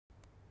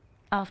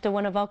After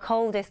one of our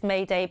coldest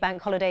May Day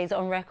bank holidays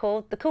on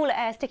record, the cooler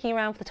air sticking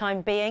around for the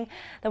time being,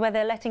 the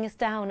weather letting us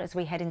down as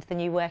we head into the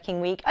new working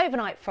week,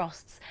 overnight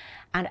frosts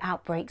and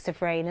outbreaks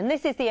of rain. And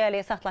this is the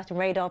earlier satellite and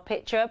radar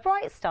picture. A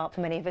bright start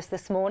for many of us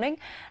this morning.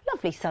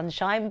 Lovely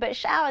sunshine, but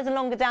showers and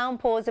longer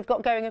downpours have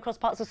got going across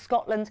parts of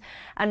Scotland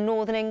and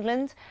northern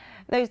England.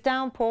 Those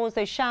downpours,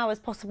 those showers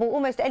possible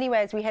almost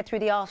anywhere as we head through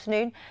the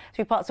afternoon,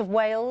 through parts of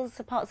Wales,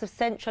 parts of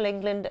central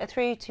England,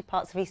 through to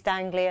parts of East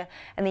Anglia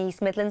and the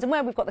East Midlands. And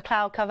where we've got the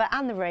cloud cover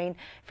and the rain,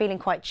 feeling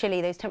quite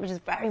chilly. Those temperatures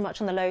very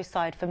much on the low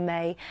side for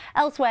May.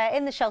 Elsewhere,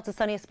 in the sheltered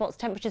sunnier spots,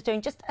 temperatures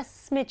doing just a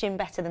smidgen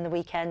better than the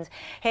weekend.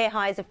 Here,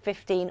 highs of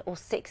 15 or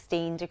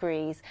 16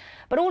 degrees.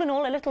 But all in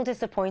all, a little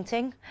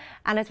disappointing.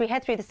 And as we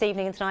head through this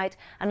evening and tonight,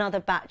 another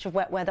batch of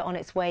wet weather on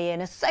its way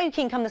in. A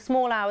soaking come the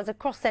small hours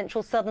across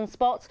central southern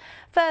spots.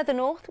 Further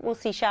north, we'll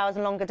see showers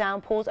and longer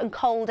downpours and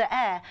colder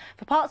air.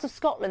 For parts of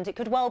Scotland, it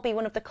could well be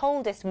one of the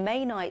coldest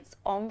May nights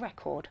on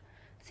record.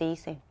 See you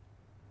soon.